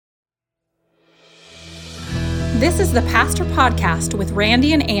This is the Pastor Podcast with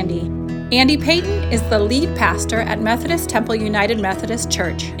Randy and Andy. Andy Payton is the lead pastor at Methodist Temple United Methodist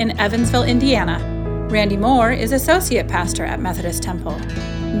Church in Evansville, Indiana. Randy Moore is associate pastor at Methodist Temple.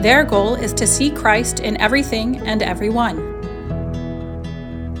 Their goal is to see Christ in everything and everyone.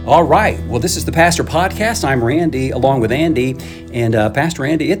 All right. Well, this is the Pastor Podcast. I'm Randy, along with Andy. And Pastor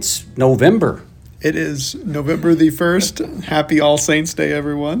Andy, it's November. It is November the 1st. Happy All Saints Day,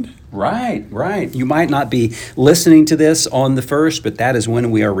 everyone. Right. You might not be listening to this on the 1st, but that is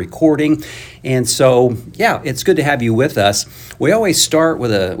when we are recording. And so, yeah, it's good to have you with us. We always start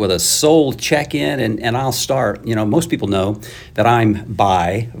with a soul check-in, and I'll start. You know, most people know that I'm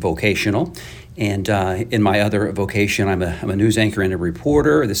bivocational. And in my other vocation, I'm a news anchor and a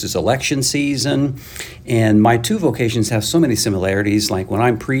reporter. This is election season. And my two vocations have so many similarities. Like when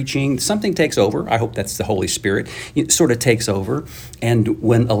I'm preaching, something takes over. I hope that's the Holy Spirit. It sort of takes over. And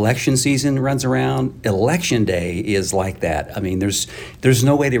when election season runs around, election day is like that. I mean, there's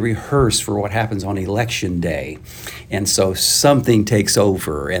no way to rehearse for what happens on election day. And so something takes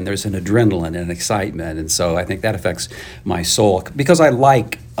over, and there's an adrenaline and excitement. And so I think that affects my soul because I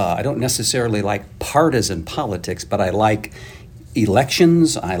don't necessarily like partisan politics, but I like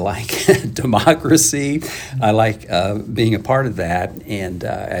elections. I like democracy. I like being a part of that. And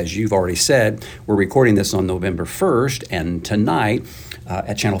as you've already said, we're recording this on November 1st. And tonight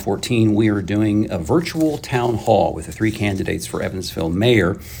at Channel 14, we are doing a virtual town hall with the three candidates for Evansville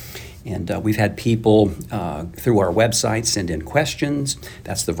mayor. And we've had people through our website send in questions.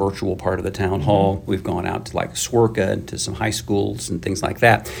 That's the virtual part of the town hall. We've gone out to like SWRCA, to some high schools and things like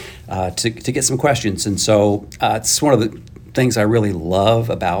that to get some questions. And so it's one of the things I really love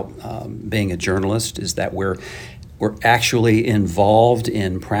about being a journalist is that we're actually involved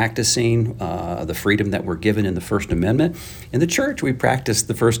in practicing the freedom that we're given in the First Amendment. In the church, we practice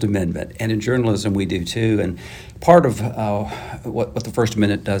the First Amendment, and in journalism, we do too. And part of what the First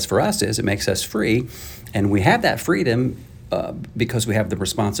Amendment does for us is it makes us free, and we have that freedom because we have the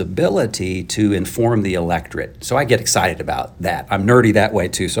responsibility to inform the electorate. So I get excited about that. I'm nerdy that way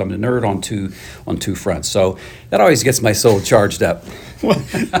too, so I'm a nerd on two fronts. So that always gets my soul charged up. Well,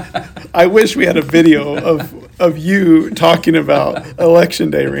 I wish we had a video of you talking about Election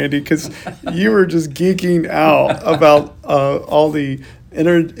Day, Randy, because you were just geeking out about all the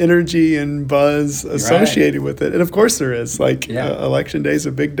energy and buzz associated with it. And of course there is. Election Day is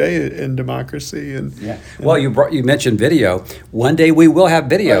a big day in democracy. And well, you mentioned video. One day we will have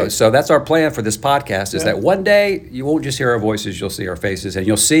video. Right. So that's our plan for this podcast is that one day you won't just hear our voices, you'll see our faces, and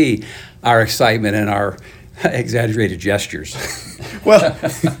you'll see our excitement and our exaggerated gestures. Well,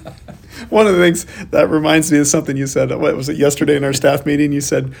 one of the things that reminds me of something you said, what was it, yesterday in our staff meeting? You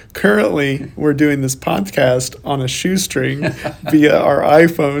said, currently we're doing this podcast on a shoestring via our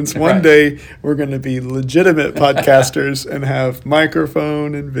iPhones. One day we're going to be legitimate podcasters and have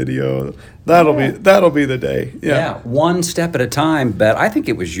microphone and video. That'll be the day. Yeah, one step at a time. But I think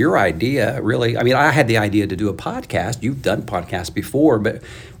it was your idea, really. I mean, I had the idea to do a podcast. You've done podcasts before, but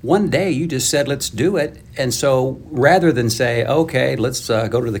one day you just said, let's do it. And so rather than say, okay, let's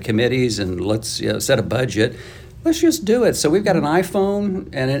go to the committees and let's set a budget, let's just do it. So we've got an iPhone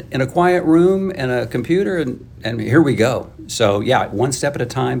and in a quiet room and a computer, and here we go. So yeah, one step at a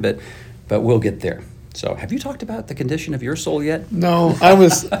time, but we'll get there. So have you talked about the condition of your soul yet? No, I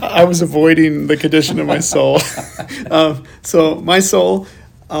was avoiding the condition of my soul. So my soul,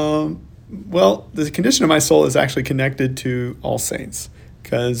 the condition of my soul is actually connected to All Saints.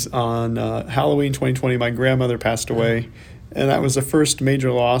 Because on Halloween 2020, my grandmother passed away, and that was the first major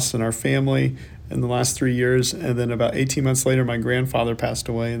loss in our family in the last 3 years. And then about 18 months later, my grandfather passed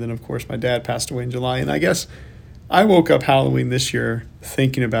away, and then, of course, my dad passed away in July. And I guess I woke up Halloween this year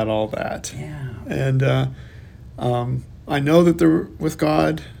thinking about all that. Yeah. And I know that they're with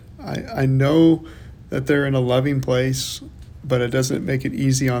God. I know that they're in a loving place, but it doesn't make it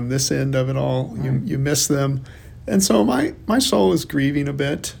easy on this end of it all. Right. You miss them. And so my soul is grieving a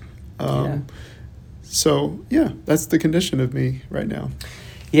bit. So, that's the condition of me right now.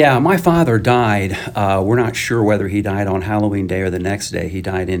 Yeah, my father died. We're not sure whether he died on Halloween Day or the next day. He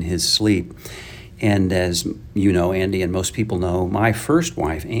died in his sleep. And as you know, Andy, and most people know, my first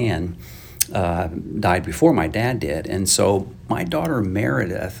wife, Ann, died before my dad did. And so my daughter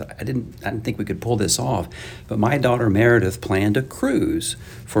Meredith, I didn't think we could pull this off, but my daughter Meredith planned a cruise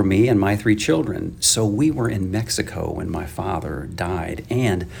for me and my three children. So we were in Mexico when my father died.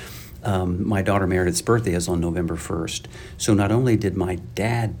 And my daughter Meredith's birthday is on November 1st. So not only did my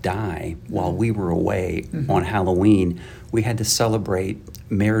dad die while we were away on Halloween, we had to celebrate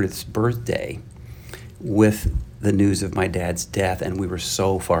Meredith's birthday with the news of my dad's death, and we were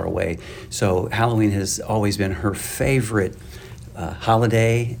so far away. So Halloween has always been her favorite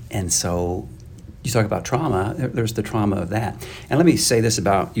holiday, and so you talk about trauma, there's the trauma of that. And let me say this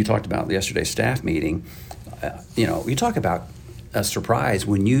about, you talked about yesterday's staff meeting. You talk about a surprise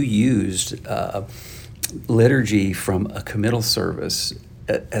when you used liturgy from a committal service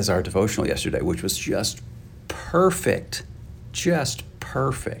as our devotional yesterday, which was just perfect,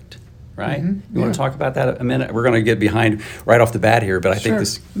 right? Mm-hmm. You want to talk about that a minute? We're going to get behind right off the bat here, but I think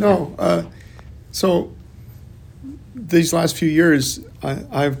this... No, so these last few years,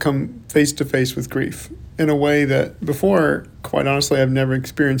 I've come face to face with grief in a way that before, quite honestly, I've never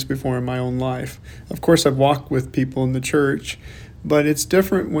experienced before in my own life. Of course, I've walked with people in the church, but it's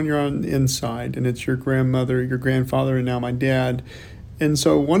different when you're on the inside, and it's your grandmother, your grandfather, and now my dad. And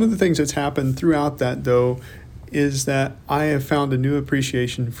so one of the things that's happened throughout that, though, is that I have found a new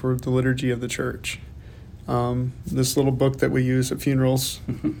appreciation for the liturgy of the church. This little book that we use at funerals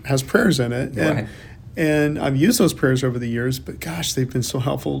has prayers in it. Right. And I've used those prayers over the years, but gosh, they've been so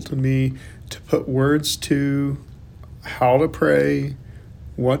helpful to me to put words to how to pray,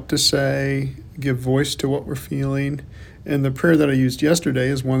 what to say, give voice to what we're feeling. And the prayer that I used yesterday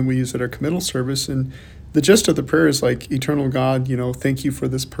is one we use at our committal service. And the gist of the prayer is like, Eternal God, thank you for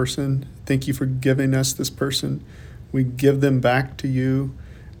this person. Thank you for giving us this person. We give them back to you,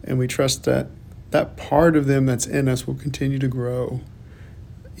 and we trust that that part of them that's in us will continue to grow,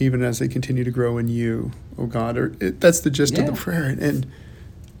 even as they continue to grow in you, oh God. That's the gist of the prayer. And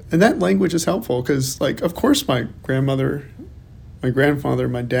that language is helpful because, of course, my grandmother, my grandfather,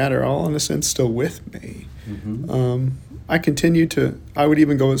 my dad are all, in a sense, still with me. Mm-hmm. I would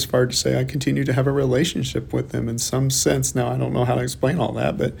even go as far to say I continue to have a relationship with them in some sense. Now, I don't know how to explain all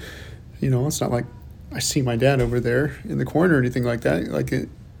that, but, it's not like I see my dad over there in the corner or anything like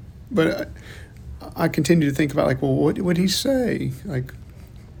that. But I continue to think about, what would he say?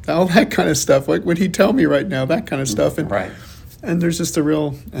 All that kind of stuff. What would he tell me right now? That kind of stuff. And, right. And there's just a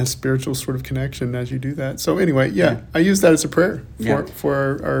real spiritual sort of connection as you do that. So anyway, I use that as a prayer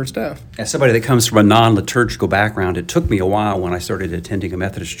for our staff. As somebody that comes from a non-liturgical background, it took me a while when I started attending a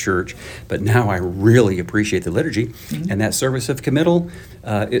Methodist church, but now I really appreciate the liturgy. Mm-hmm. And that service of committal,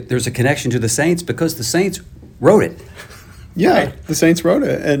 there's a connection to the saints because the saints wrote it. Yeah, right. The saints wrote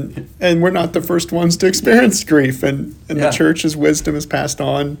it, and we're not the first ones to experience grief, and the church's wisdom is passed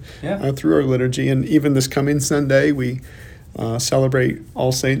on through our liturgy. And even this coming Sunday, we celebrate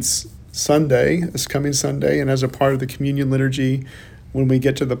All Saints Sunday, this coming Sunday, and as a part of the communion liturgy, when we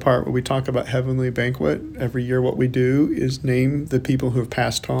get to the part where we talk about heavenly banquet, every year what we do is name the people who have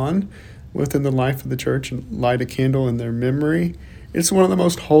passed on within the life of the church and light a candle in their memory. It's one of the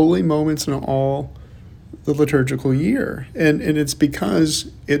most holy moments in all the liturgical year, and it's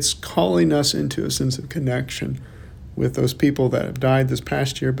because it's calling us into a sense of connection with those people that have died this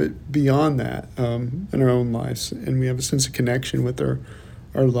past year, but beyond that, in our own lives. And we have a sense of connection with our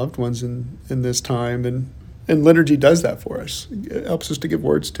loved ones in this time. And liturgy does that for us. It helps us to give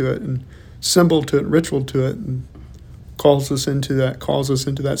words to it and symbol to it, ritual to it, and calls us into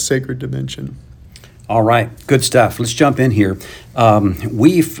that sacred dimension. All right, good stuff. Let's jump in here.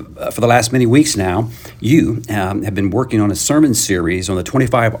 We've, for the last many weeks now, you have been working on a sermon series on the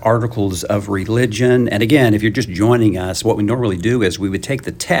 25 Articles of Religion. And again, if you're just joining us, what we normally do is we would take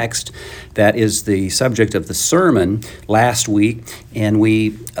the text that is the subject of the sermon last week, and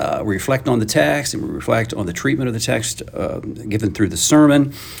we reflect on the text, and we reflect on the treatment of the text given through the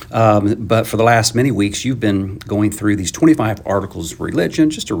sermon. But for the last many weeks, you've been going through these 25 Articles of Religion,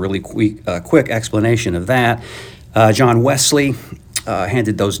 just a really quick explanation of that. John Wesley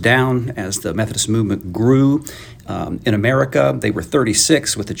handed those down as the Methodist movement grew in America. They were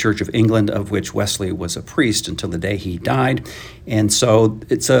 36 with the Church of England, of which Wesley was a priest until the day he died. And so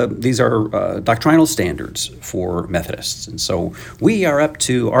these are doctrinal standards for Methodists. And so we are up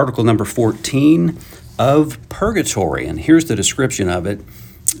to article number 14 of Purgatory. And here's the description of it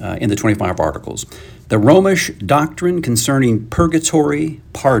in the 25 Articles. The Romish doctrine concerning purgatory,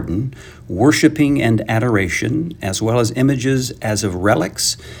 pardon, worshiping and adoration, as well as images as of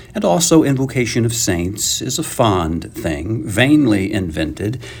relics, and also invocation of saints, is a fond thing, vainly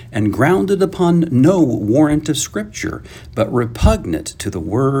invented, and grounded upon no warrant of Scripture, but repugnant to the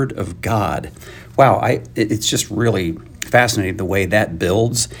Word of God. Wow, it's just really fascinating the way that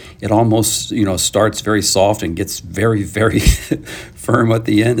builds. It almost, starts very soft and gets very, very firm at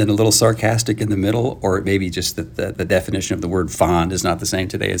the end and a little sarcastic in the middle, or maybe just that the definition of the word fond is not the same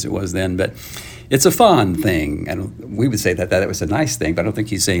today as it was then, but it's a fond thing. And we would say that was a nice thing, but I don't think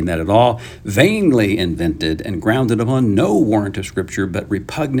he's saying that at all. Vainly invented and grounded upon no warrant of Scripture, but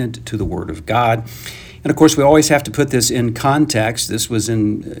repugnant to the Word of God. And of course, we always have to put this in context. This was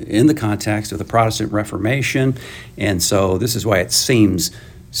in the context of the Protestant Reformation, and so this is why it seems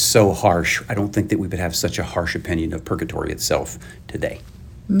so harsh. I don't think that we would have such a harsh opinion of purgatory itself today.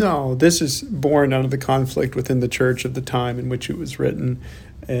 No, this is born out of the conflict within the church of the time in which it was written.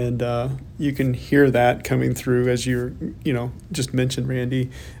 And you can hear that coming through as just mentioned, Randy.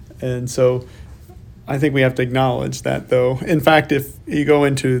 And so I think we have to acknowledge that, though. In fact, if you go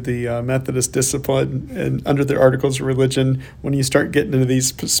into the Methodist discipline and under the Articles of Religion, when you start getting into these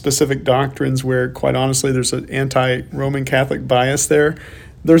specific doctrines where, quite honestly, there's an anti-Roman Catholic bias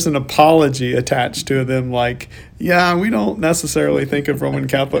there's an apology attached to them, like, yeah, we don't necessarily think of Roman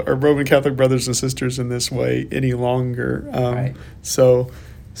Catholic brothers and sisters in this way any longer. Right. So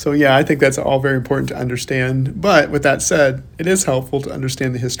yeah, I think that's all very important to understand. But with that said, it is helpful to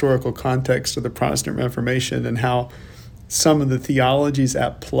understand the historical context of the Protestant Reformation and how some of the theologies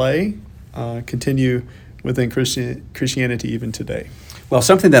at play continue within Christianity even today. Well,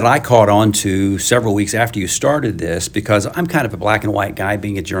 something that I caught on to several weeks after you started this, because I'm kind of a black and white guy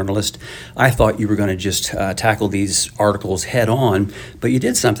being a journalist, I thought you were going to just tackle these articles head on, but you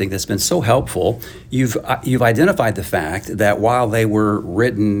did something that's been so helpful. You've identified the fact that while they were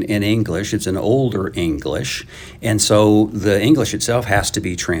written in English, it's an older English, and so the English itself has to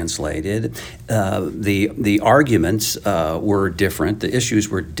be translated. The arguments were different, the issues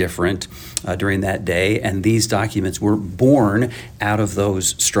were different during that day, and these documents were born out of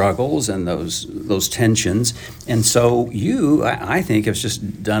those struggles and those tensions. And so I think, have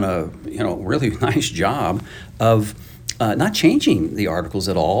just done a really nice job of not changing the articles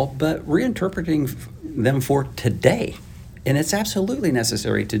at all, but reinterpreting them for today. And it's absolutely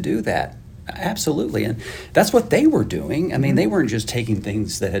necessary to do that. Absolutely. And that's what they were doing. I mean, they weren't just taking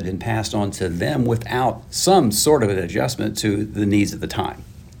things that had been passed on to them without some sort of an adjustment to the needs of the time.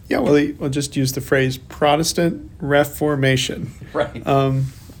 Yeah, well, we'll just use the phrase Protestant Reformation, right?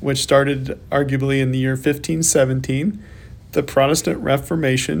 Which started arguably in the year 1517. The Protestant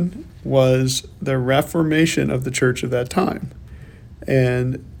Reformation was the reformation of the church of that time.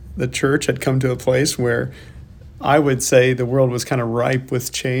 And the church had come to a place where I would say the world was kind of ripe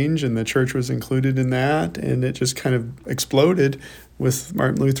with change, and the church was included in that, and it just kind of exploded with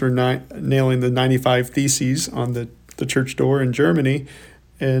Martin Luther nailing the 95 Theses on the church door in Germany.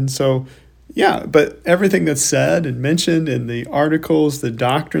 And so, yeah, but everything that's said and mentioned in the articles, the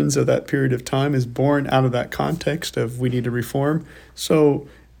doctrines of that period of time is born out of that context of we need to reform. So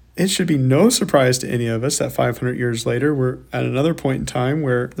it should be no surprise to any of us that 500 years later, we're at another point in time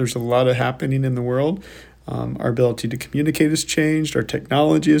where there's a lot of happening in the world. Our ability to communicate has changed. Our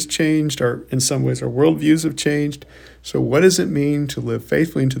technology has changed. In some ways, our worldviews have changed. So what does it mean to live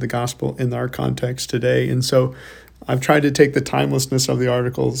faithfully into the gospel in our context today? And so I've tried to take the timelessness of the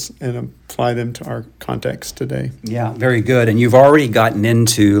articles and apply them to our context today. Yeah, very good. And you've already gotten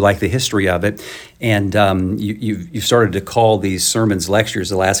into the history of it, and you've started to call these sermons lectures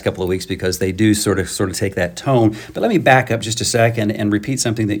the last couple of weeks because they do sort of take that tone. But let me back up just a second and repeat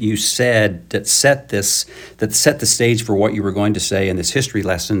something that you said that set the stage for what you were going to say in this history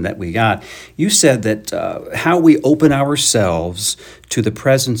lesson that we got. You said that how we open ourselves to the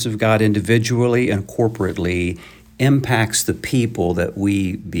presence of God individually and corporately impacts the people that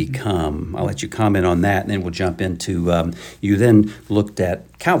we become. I'll let you comment on that, and then we'll jump into, you then looked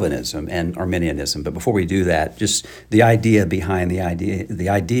at Calvinism and Arminianism. But before we do that, just the idea behind the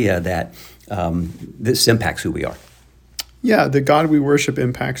idea that this impacts who we are. Yeah, the God we worship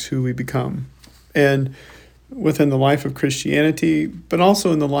impacts who we become. And within the life of Christianity, but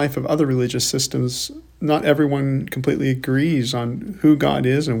also in the life of other religious systems, not everyone completely agrees on who God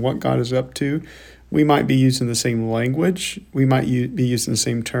is and what God is up to. We might be using the same language, we might be using the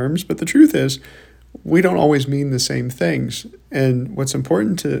same terms, but the truth is, we don't always mean the same things. And what's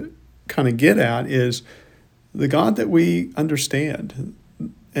important to kind of get at is the God that we understand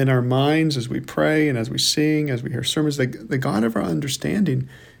in our minds as we pray and as we sing, as we hear sermons, the God of our understanding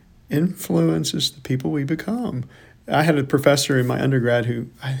influences the people we become. I had a professor in my undergrad who,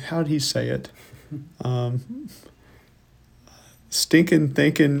 how did he say it? Stinking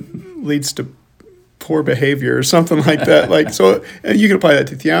thinking leads to poor behavior or something like that. So, and you can apply that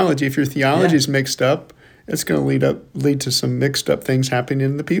to theology. If your theology is mixed up, it's going to lead to some mixed up things happening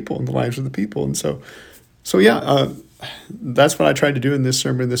in the lives of the people. And so that's what I tried to do in this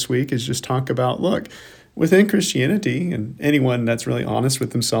sermon this week, is just talk about, look, within Christianity, and anyone that's really honest with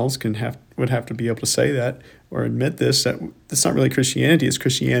themselves would have to be able to say that or admit this, that it's not really Christianity, it's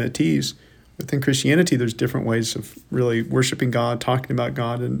Christianities. within Christianity, there's different ways of really worshiping God, talking about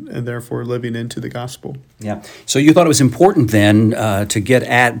God, and therefore living into the gospel. Yeah. So you thought it was important then to get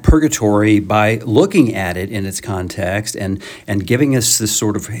at purgatory by looking at it in its context and giving us this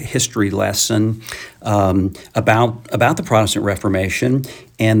sort of history lesson about the Protestant Reformation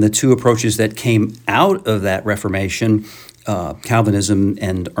and the two approaches that came out of that Reformation, Calvinism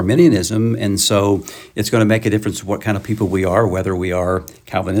and Arminianism. And so it's going to make a difference what kind of people we are, whether we are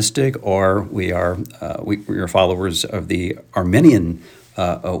Calvinistic or we are followers of the Arminian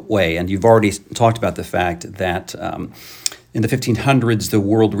way. And you've already talked about the fact that in the 1500s, the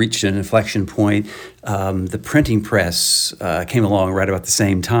world reached an inflection point. The printing press came along right about the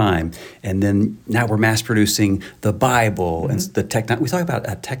same time. And then now we're mass producing the Bible. And we talk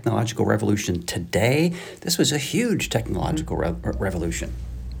about a technological revolution today. This was a huge technological revolution.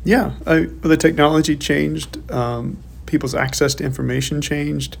 Yeah, the technology changed. People's access to information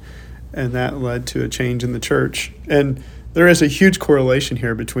changed. And that led to a change in the church. And there is a huge correlation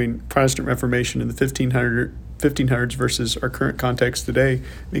here between Protestant Reformation in the 1500s versus our current context today,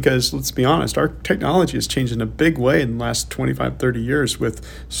 because let's be honest, our technology has changed in a big way in the last 25, 30 years with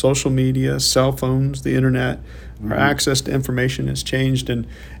social media, cell phones, the internet. Our access to information has changed, and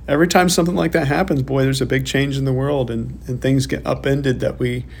every time something like that happens, boy, there's a big change in the world, and things get upended that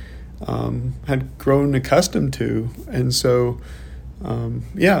we had grown accustomed to. And so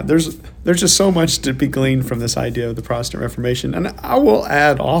there's just so much to be gleaned from this idea of the Protestant Reformation. And I will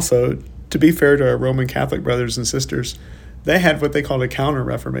add also, to be fair to our Roman Catholic brothers and sisters, they had what they called a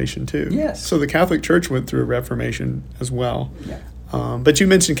counter-Reformation too. Yes. So the Catholic Church went through a Reformation as well. Yeah. But you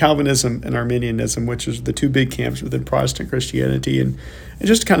mentioned Calvinism and Arminianism, which is the two big camps within Protestant Christianity. And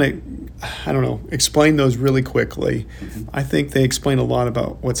just to kind of, explain those really quickly, I think they explain a lot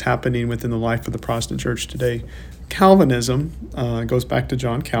about what's happening within the life of the Protestant Church today. Calvinism goes back to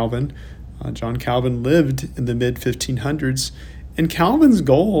John Calvin. John Calvin lived in the mid-1500s, and Calvin's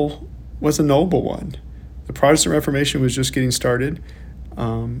goal was a noble one. The Protestant Reformation was just getting started.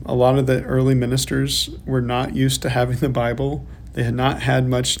 A lot of the early ministers were not used to having the Bible. They had not had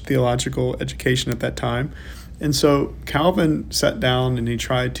much theological education at that time. And so Calvin sat down and he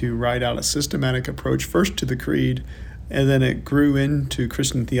tried to write out a systematic approach first to the Creed, and then it grew into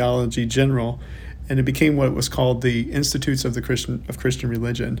Christian theology general, and it became what was called the Institutes of Christian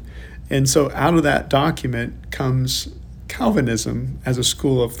Religion. And so out of that document comes Calvinism as a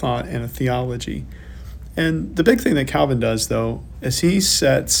school of thought and a theology. And the big thing that Calvin does, though, is he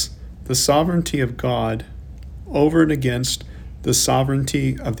sets the sovereignty of God over and against the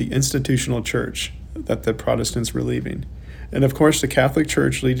sovereignty of the institutional church that the Protestants were leaving. And of course, the Catholic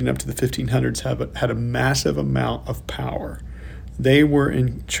Church leading up to the 1500s had a massive amount of power. They were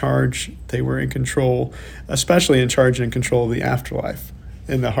in charge, they were in control, especially in charge and control of the afterlife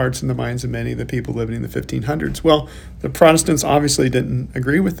in the hearts and the minds of many of the people living in the 1500s. Well, the Protestants obviously didn't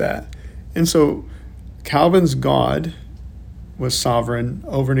agree with that. And so Calvin's God was sovereign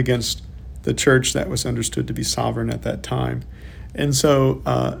over and against the church that was understood to be sovereign at that time. And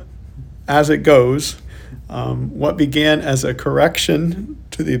so as it goes, what began as a correction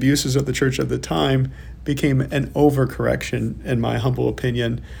to the abuses of the church of the time became an overcorrection, in my humble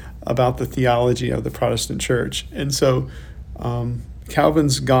opinion, about the theology of the Protestant church. And so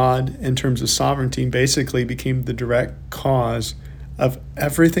Calvin's God, in terms of sovereignty, basically became the direct cause of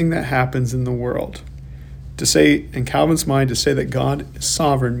everything that happens in the world. To say, in Calvin's mind, to say that God is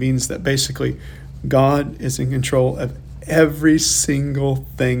sovereign means that basically God is in control of every single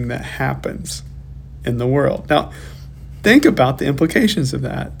thing that happens in the world. Now, think about the implications of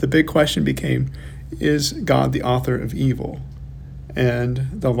that. The big question became, is God the author of evil? And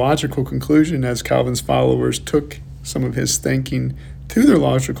the logical conclusion, as Calvin's followers took some of his thinking to their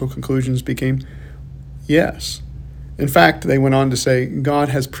logical conclusions, became yes. In fact, they went on to say God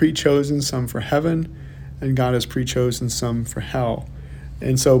has pre-chosen some for heaven and God has pre-chosen some for hell.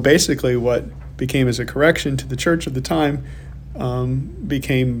 And so basically what became as a correction to the church of the time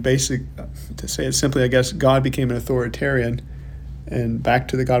became basic, to say it simply, I guess, God became an authoritarian, and back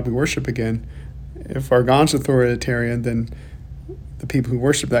to the God we worship again. If our God's authoritarian, then the people who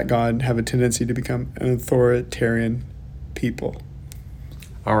worship that God have a tendency to become an authoritarian people.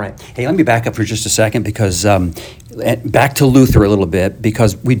 All right. Hey, let me back up for just a second, because back to Luther a little bit,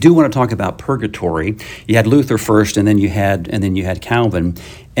 because we do want to talk about purgatory. You had Luther first, and then you had Calvin.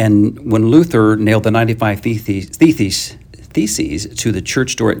 And when Luther nailed the 95 Theses to the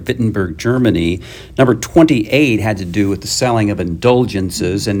church door at Wittenberg, Germany, number 28 had to do with the selling of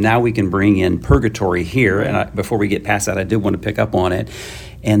indulgences, and now we can bring in purgatory here. And before we get past that, I did want to pick up on it.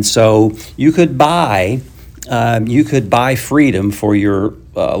 And so you could buy you could buy freedom for your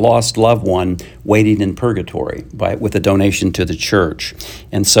lost loved one waiting in purgatory with a donation to the church.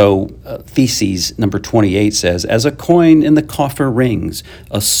 And so Theses number 28 says, "As a coin in the coffer rings,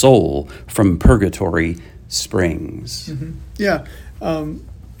 a soul from purgatory springs." Mm-hmm. Yeah.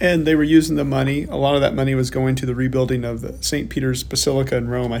 And they were using the money. A lot of that money was going to the rebuilding of the St. Peter's Basilica in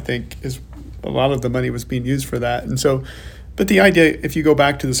Rome, I think, is a lot of the money was being used for that. And so, but the idea, if you go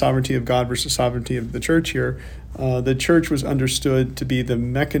back to the sovereignty of God versus sovereignty of the church here, the church was understood to be the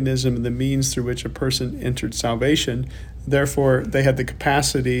mechanism and the means through which a person entered salvation. Therefore, they had the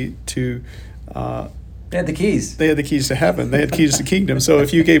capacity to... They had the keys. They had the keys to heaven. They had keys to the kingdom. So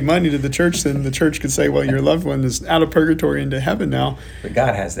if you gave money to the church, then the church could say, well, your loved one is out of purgatory into heaven now. But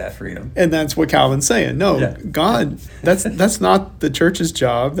God has that freedom. And that's what Calvin's saying. No, God, that's not the church's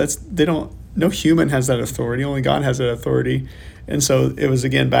job. No human has that authority. Only God has that authority. And so it was,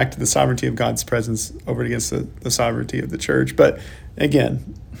 again, back to the sovereignty of God's presence over against the sovereignty of the church. But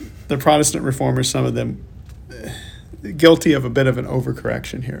again, the Protestant reformers, some of them, guilty of a bit of an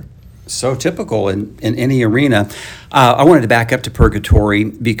overcorrection here. So typical in any arena. I wanted to back up to purgatory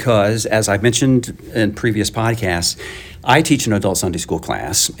because, as I mentioned in previous podcasts, I teach an adult Sunday school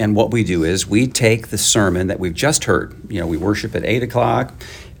class, and what we do is we take the sermon that we've just heard. We worship at 8 o'clock.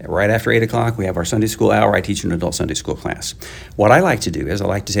 Right after 8 o'clock, we have our Sunday school hour. I teach an adult Sunday school class. What I like to do is I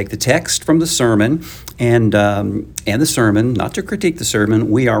like to take the text from the sermon and the sermon, not to critique the sermon.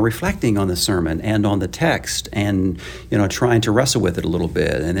 We are reflecting on the sermon and on the text and, trying to wrestle with it a little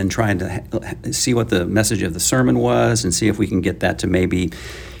bit and then trying to see what the message of the sermon was and see if we can get that to maybe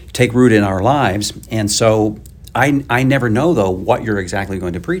take root in our lives. And so I never know, though, what you're exactly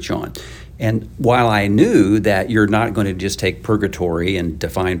going to preach on. And while I knew that you're not going to just take purgatory and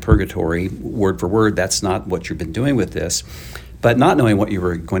define purgatory word for word, that's not what you've been doing with this, but not knowing what you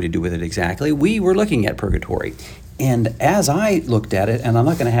were going to do with it exactly, we were looking at purgatory. And as I looked at it, and I'm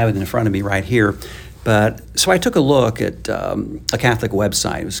not going to have it in front of me right here, but so I took a look at a Catholic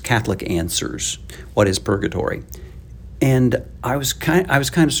website. It was Catholic Answers, What is Purgatory? And I was kind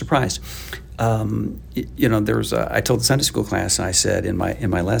of surprised. I told the Sunday school class, I said in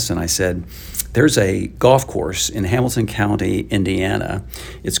my lesson, I said, there's a golf course in Hamilton County, Indiana.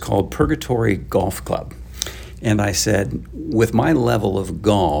 It's called Purgatory Golf Club. And I said, with my level of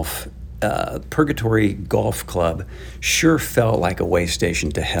golf, Purgatory Golf Club sure felt like a way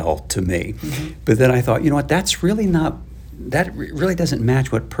station to hell to me. Mm-hmm. But then I thought, that really doesn't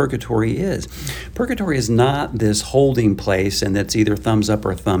match what purgatory is. Purgatory is not this holding place and it's either thumbs up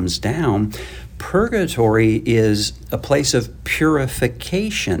or thumbs down. Purgatory is a place of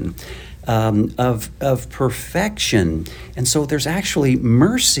purification, of perfection. And so there's actually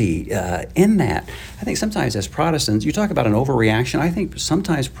mercy in that. I think sometimes as Protestants, you talk about an overreaction. I think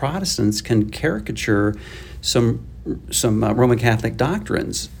sometimes Protestants can caricature some Roman Catholic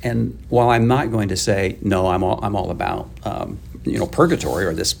doctrines, and while I'm not going to say no, I'm all about purgatory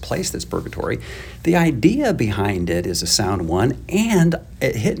or this place that's purgatory, the idea behind it is a sound one, and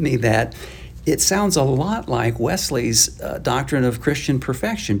it hit me that it sounds a lot like Wesley's doctrine of Christian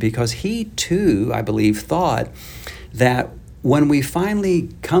perfection, because he too, I believe, thought that when we finally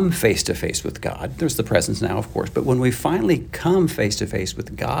come face to face with God, there's the presence now, of course, but when we finally come face to face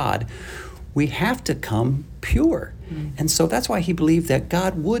with God, we have to come pure. Mm. And so that's why he believed that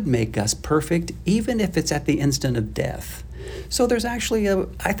God would make us perfect, even if it's at the instant of death. So there's actually,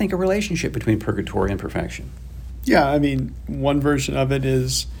 I think, a relationship between purgatory and perfection. Yeah, I mean, one version of it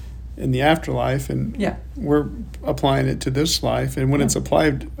is in the afterlife, and we're applying it to this life. And when it's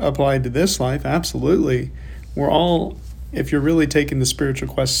applied to this life, absolutely. We're all, if you're really taking the spiritual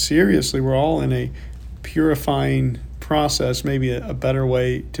quest seriously, we're all in a purifying process. Maybe a better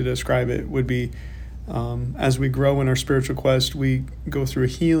way to describe it would be as we grow in our spiritual quest, we go through a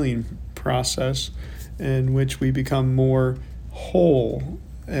healing process in which we become more whole.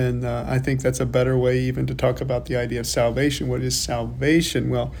 And I think that's a better way even to talk about the idea of salvation. What is salvation?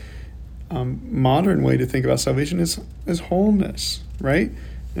 Well, modern way to think about salvation is wholeness, right?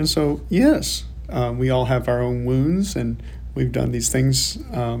 And so, yes, we all have our own wounds, and we've done these things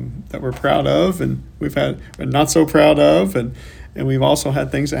that we're proud of, and we've had not so proud of, and we've also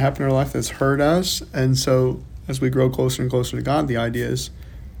had things that happen in our life that's hurt us. And so as we grow closer and closer to God, the idea is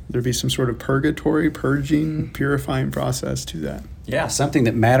there be some sort of purgatory, purging, purifying process to that. Yeah, something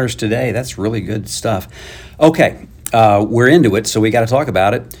that matters today. That's really good stuff. Okay, we're into it, so we got to talk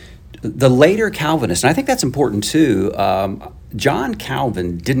about it. The later Calvinists, and I think that's important too, John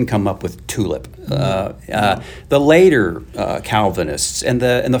Calvin didn't come up with tulip. The later Calvinists and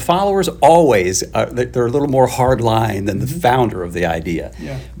the followers always they're a little more hard line than the founder of the idea.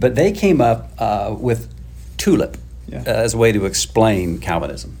 Yeah. But they came up with TULIP Yeah. as a way to explain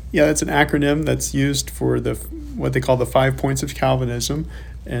Calvinism. Yeah, it's an acronym that's used for what they call the 5 points of Calvinism.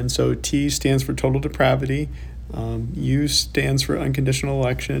 And so T stands for total depravity, U stands for unconditional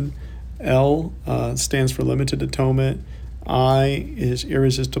election, L stands for limited atonement, I is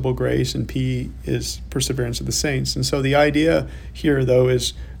irresistible grace, and P is perseverance of the saints. And so the idea here, though,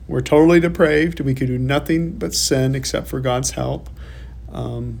 is we're totally depraved. We could do nothing but sin except for God's help.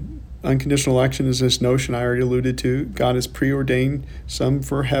 Unconditional election is this notion I already alluded to. God has preordained some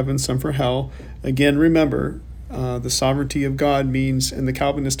for heaven, some for hell. Again, remember, the sovereignty of God means, in the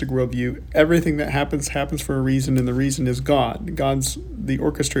Calvinistic worldview, everything that happens for a reason, and the reason is God. God's the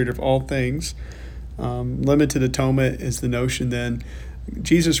orchestrator of all things. Limited atonement is the notion then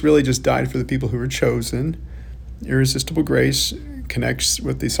Jesus really just died for the people who were chosen. Irresistible grace connects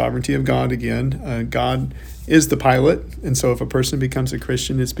with the sovereignty of God again. God is the pilot, and so if a person becomes a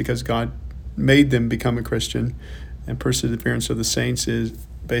Christian, it's because God made them become a Christian. And perseverance of the saints is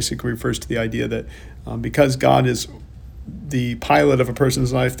basically refers to the idea that because God is the pilot of a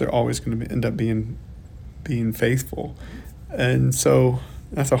person's life, they're always going to end up being faithful. And so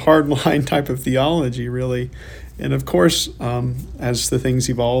that's a hard line type of theology, really. And of course, as the things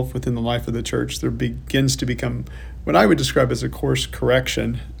evolve within the life of the church, there begins to become what I would describe as a course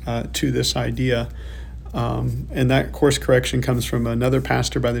correction to this idea. And that course correction comes from another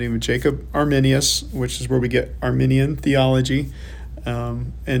pastor by the name of Jacob Arminius, which is where we get Arminian theology.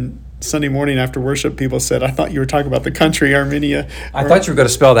 And Sunday morning after worship, people said, I thought you were talking about the country, Armenia. I thought you were going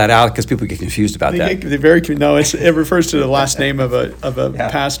to spell that out because people get confused about that. It refers to the last name of a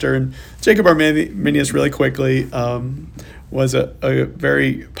pastor. And Jacob Arminius, really quickly, was a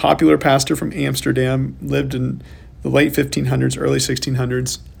very popular pastor from Amsterdam, lived in the late 1500s, early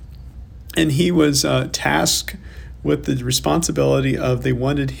 1600s. And he was tasked with the responsibility of, they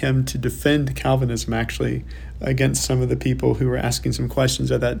wanted him to defend Calvinism, actually, against some of the people who were asking some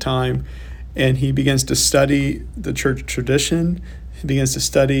questions at that time. And he begins to study the church tradition. He begins to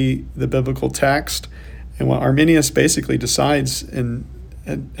study the biblical text. And what Arminius basically decides and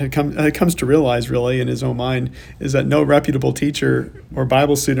comes to realize, really, in his own mind, is that no reputable teacher or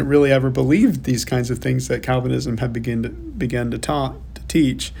Bible student really ever believed these kinds of things that Calvinism had began to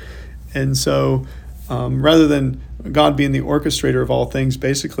teach. And so rather than God being the orchestrator of all things,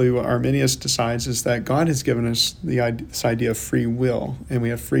 basically what Arminius decides is that God has given us this idea of free will, and we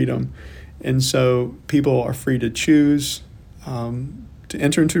have freedom. And so people are free to choose to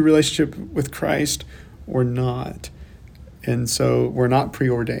enter into a relationship with Christ or not. And so we're not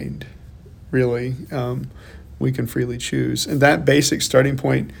preordained, really. We can freely choose. And that basic starting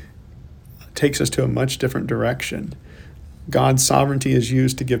point takes us to a much different direction. God's sovereignty is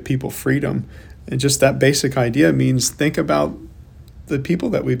used to give people freedom. And just that basic idea means think about the people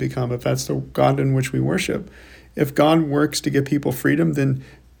that we become, if that's the God in which we worship. If God works to give people freedom, then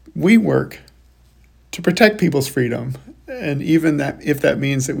we work to protect people's freedom. And even that, if that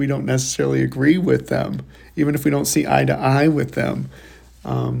means that we don't necessarily agree with them, even if we don't see eye to eye with them,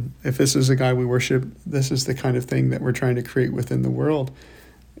 if this is a God we worship, this is the kind of thing that we're trying to create within the world.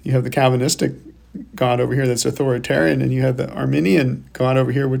 You have the Calvinistic God over here that's authoritarian, and you have the Arminian God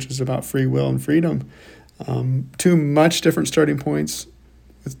over here, which is about free will and freedom. Two much different starting points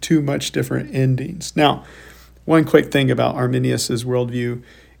with two much different endings. Now, one quick thing about Arminius's worldview,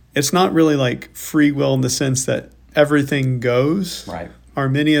 it's not really like free will in the sense that everything goes. Right.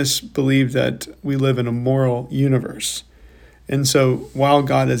 Arminius believed that we live in a moral universe. And so while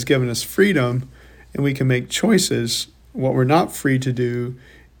God has given us freedom and we can make choices, what we're not free to do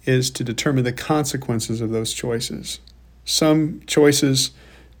is to determine the consequences of those choices. Some choices,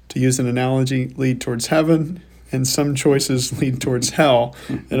 to use an analogy, lead towards heaven, and some choices lead towards hell.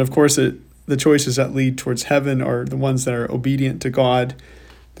 And of course, the choices that lead towards heaven are the ones that are obedient to God.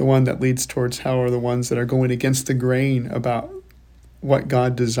 The one that leads towards hell are the ones that are going against the grain about what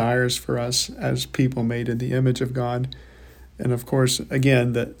God desires for us as people made in the image of God. And of course,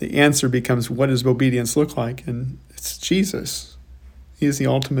 again, the answer becomes, what does obedience look like? And it's Jesus. He is the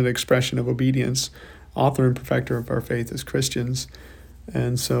ultimate expression of obedience, author and perfecter of our faith as Christians.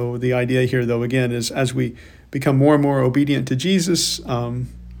 And so the idea here, though, again, is as we become more and more obedient to Jesus,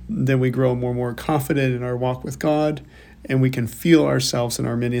 then we grow more and more confident in our walk with God, and we can feel ourselves in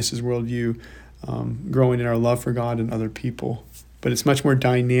Arminius' worldview growing in our love for God and other people. But it's much more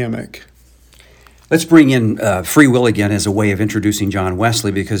dynamic. Let's bring in free will again as a way of introducing John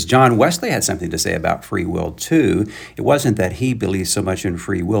Wesley, because John Wesley had something to say about free will too. It wasn't that he believed so much in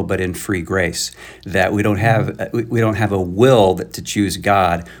free will, but in free grace. That we don't have a will to choose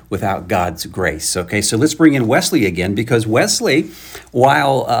God without God's grace. Okay, so let's bring in Wesley again, because Wesley,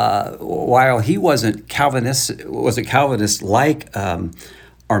 while he wasn't Calvinist like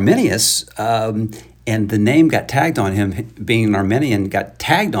Arminius. And the name got tagged on him, being an Arminian, got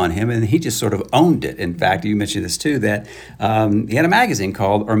tagged on him, and he just sort of owned it. In fact, you mentioned this too, that he had a magazine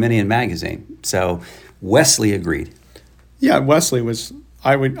called Arminian Magazine. So Wesley agreed. Yeah, Wesley was,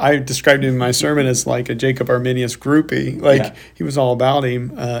 I described him in my sermon as like a Jacob Arminius groupie. He was all about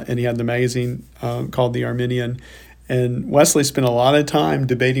him, and he had the magazine called The Arminian. And Wesley spent a lot of time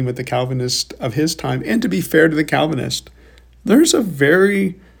debating with the Calvinists of his time. And to be fair to the Calvinist, there's a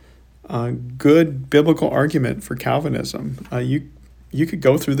very good biblical argument for Calvinism. You could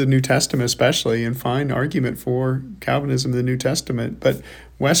go through the New Testament especially and find argument for Calvinism in the New Testament, but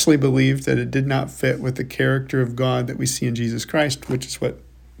Wesley believed that it did not fit with the character of God that we see in Jesus Christ, which is what,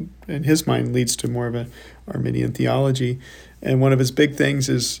 in his mind, leads to more of an Arminian theology. And one of his big things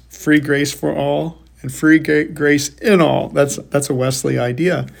is free grace for all and free grace in all. That's a Wesley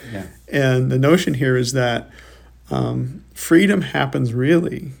idea. Yeah. And the notion here is that freedom happens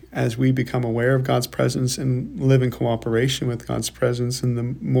really as we become aware of God's presence and live in cooperation with God's presence. And the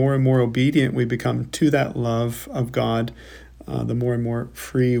more and more obedient we become to that love of God, the more and more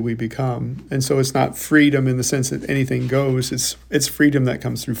free we become. And so it's not freedom in the sense that anything goes. It's freedom that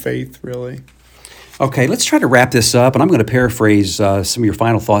comes through faith, really. Okay, let's try to wrap this up, and I'm going to paraphrase some of your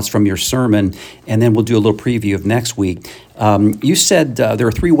final thoughts from your sermon, and then we'll do a little preview of next week. You said there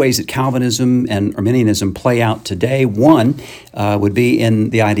are three ways that Calvinism and Arminianism play out today. One would be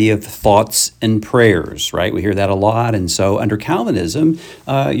in the idea of thoughts and prayers, right? We hear that a lot, and so under Calvinism,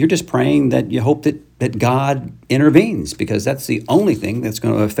 you're just praying that you hope that God intervenes, because that's the only thing that's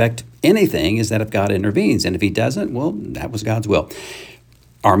going to affect anything, is that if God intervenes, and if he doesn't, well, that was God's will.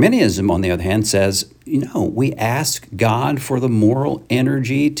 Arminianism, on the other hand, says, we ask God for the moral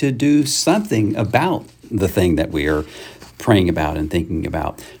energy to do something about the thing that we are praying about and thinking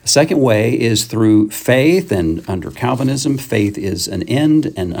about. The second way is through faith, and under Calvinism, faith is an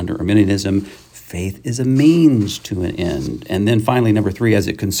end, and under Arminianism, faith is a means to an end. And then finally, number three, as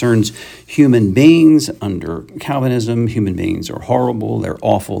it concerns human beings, under Calvinism, human beings are horrible, they're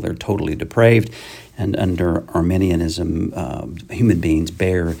awful, they're totally depraved. And under Arminianism, human beings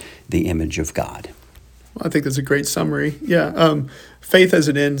bear the image of God. Well, I think that's a great summary. Yeah, faith as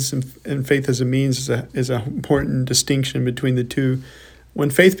an end and faith as a means is an important distinction between the two.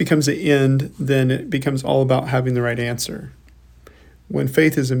 When faith becomes an end, then it becomes all about having the right answer. When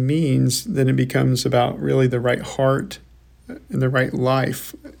faith is a means, then it becomes about really the right heart and the right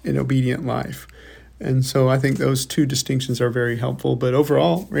life, an obedient life. And so I think those two distinctions are very helpful. But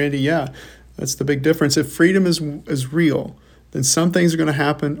overall, Randy, yeah, that's the big difference. If freedom is real, then some things are going to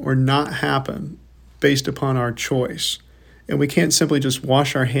happen or not happen based upon our choice. And we can't simply just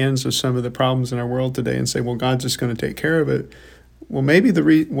wash our hands of some of the problems in our world today and say, well, God's just going to take care of it. Well, maybe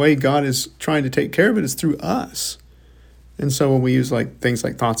the way God is trying to take care of it is through us. And so when we use things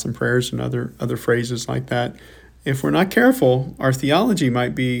like thoughts and prayers and other phrases like that, if we're not careful, our theology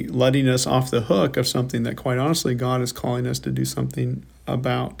might be letting us off the hook of something that, quite honestly, God is calling us to do something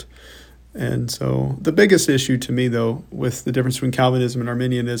about. And so the biggest issue to me, though, with the difference between Calvinism and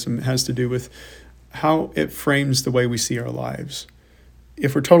Arminianism has to do with how it frames the way we see our lives.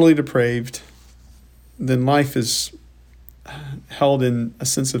 If we're totally depraved, then life is held in a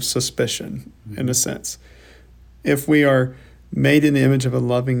sense of suspicion, in a sense. If we are made in the image of a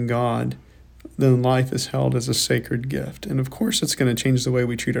loving God, then life is held as a sacred gift. And of course, it's going to change the way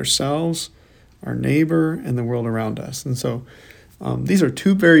we treat ourselves, our neighbor, and the world around us. And so these are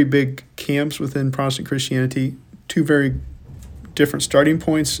two very big camps within Protestant Christianity, two very different starting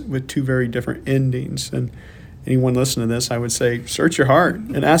points with two very different endings. And anyone listening to this, I would say, search your heart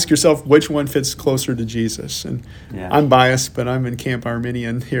and ask yourself which one fits closer to Jesus. And I'm biased, but I'm in Camp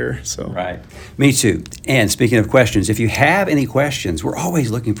Arminian here. So right. Me too. And speaking of questions, if you have any questions, we're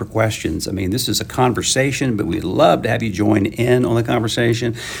always looking for questions. I mean, this is a conversation, but we'd love to have you join in on the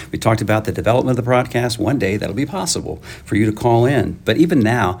conversation. We talked about the development of the broadcast. One day that'll be possible for you to call in. But even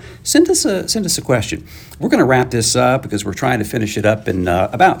now, send us a question. We're going to wrap this up because we're trying to finish it up in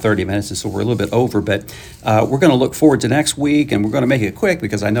about 30 minutes, and so we're a little bit over. But we're going to look forward to next week, and we're going to make it quick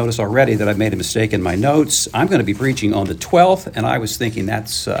because I noticed already that I've made a mistake in my notes. I'm going to be preaching on the 12th, and I was thinking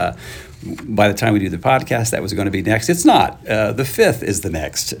that's by the time we do the podcast, that was going to be next. It's not. The 5th is the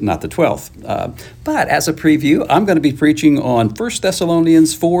next, not the 12th. But as a preview, I'm going to be preaching on 1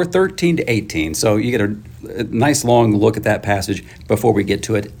 Thessalonians 4:13-18. So you get a nice long look at that passage before we get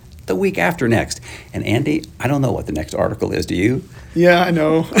to it the week after next. And Andy, I don't know what the next article is. Do you? Yeah, I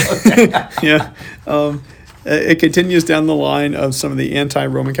know. Yeah. It continues down the line of some of the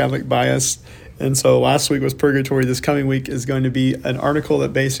anti-Roman Catholic bias. And so last week was Purgatory. This coming week is going to be an article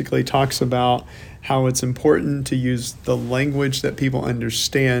that basically talks about how it's important to use the language that people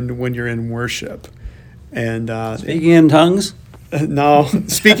understand when you're in worship. And speaking in tongues? No,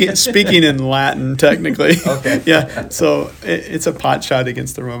 speaking in Latin, technically. Okay. Yeah, so it's a pot shot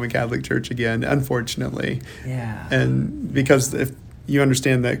against the Roman Catholic Church again, unfortunately. Yeah. And because if you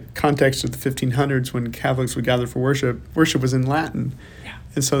understand the context of the 1500s when Catholics would gather for worship was in Latin. Yeah.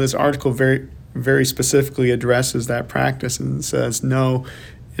 And so this article very, very specifically addresses that practice and says, no,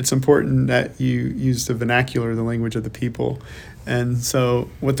 it's important that you use the vernacular, the language of the people. And so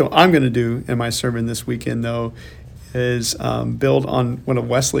what I'm going to do in my sermon this weekend, though, is build on one of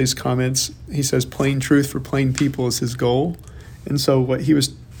Wesley's comments. He says plain truth for plain people is his goal. And so what he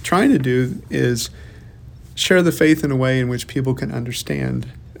was trying to do is share the faith in a way in which people can understand.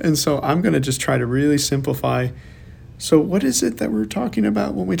 And so I'm going to just try to really simplify. So what is it that we're talking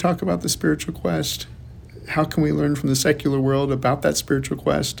about when we talk about the spiritual quest? How can we learn from the secular world about that spiritual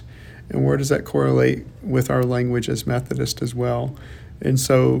quest? And where does that correlate with our language as Methodist as well? And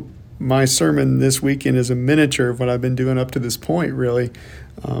so my sermon this weekend is a miniature of what I've been doing up to this point, really.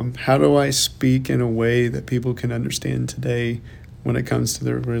 How do I speak in a way that people can understand today when it comes to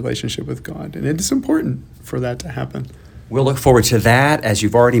their relationship with God? And it is important for that to happen. We'll look forward to that. As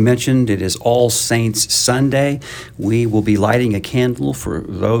you've already mentioned, it is All Saints Sunday. We will be lighting a candle for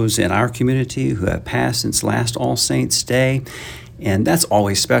those in our community who have passed since last All Saints Day. And that's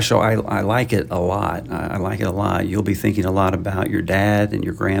always special. I like it a lot. I like it a lot. You'll be thinking a lot about your dad and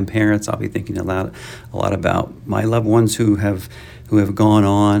your grandparents. I'll be thinking a lot about my loved ones who have gone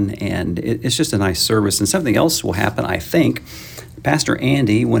on. And it's just a nice service. And something else will happen, I think. Pastor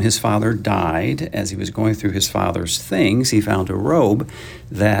Andy, when his father died, as he was going through his father's things, he found a robe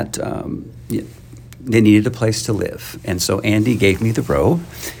that they needed a place to live. And so Andy gave me the robe.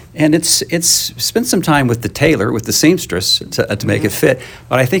 And it's spent some time with the tailor, with the seamstress, to make it fit.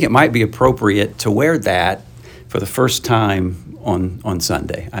 But I think it might be appropriate to wear that for the first time on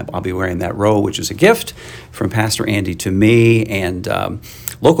Sunday. I'll be wearing that robe, which is a gift from Pastor Andy to me. And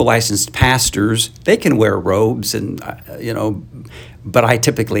local licensed pastors, they can wear robes, and but I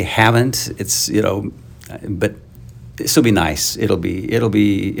typically haven't. It's but this will be nice. It'll be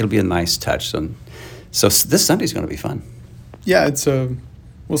a nice touch. So this Sunday's going to be fun. Yeah,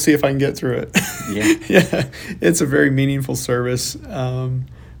 we'll see if I can get through it. Yeah. Yeah, it's a very meaningful service,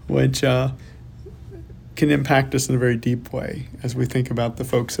 which can impact us in a very deep way as we think about the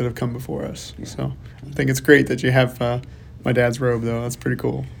folks that have come before us. Yeah. So I think it's great that you have my dad's robe, though. That's pretty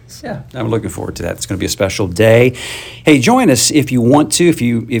cool. Yeah, I'm looking forward to that. It's going to be a special day. Hey, join us if you want to.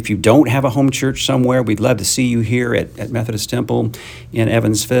 If you don't have a home church somewhere, we'd love to see you here at Methodist Temple in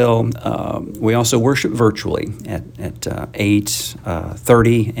Evansville. We also worship virtually at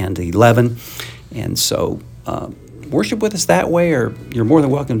 8:30 and 11. And so worship with us that way, or you're more than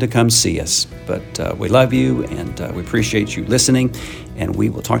welcome to come see us. But we love you, and we appreciate you listening, and we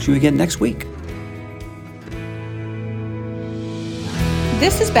will talk to you again next week.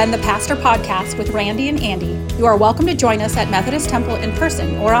 This has been the Pastor Podcast with Randy and Andy. You are welcome to join us at Methodist Temple in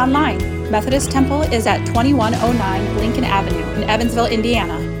person or online. Methodist Temple is at 2109 Lincoln Avenue in Evansville,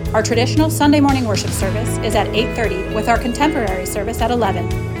 Indiana. Our traditional Sunday morning worship service is at 8:30 with our contemporary service at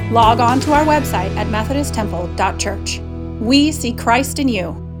 11. Log on to our website at methodisttemple.church. We see Christ in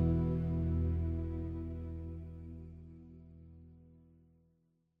you.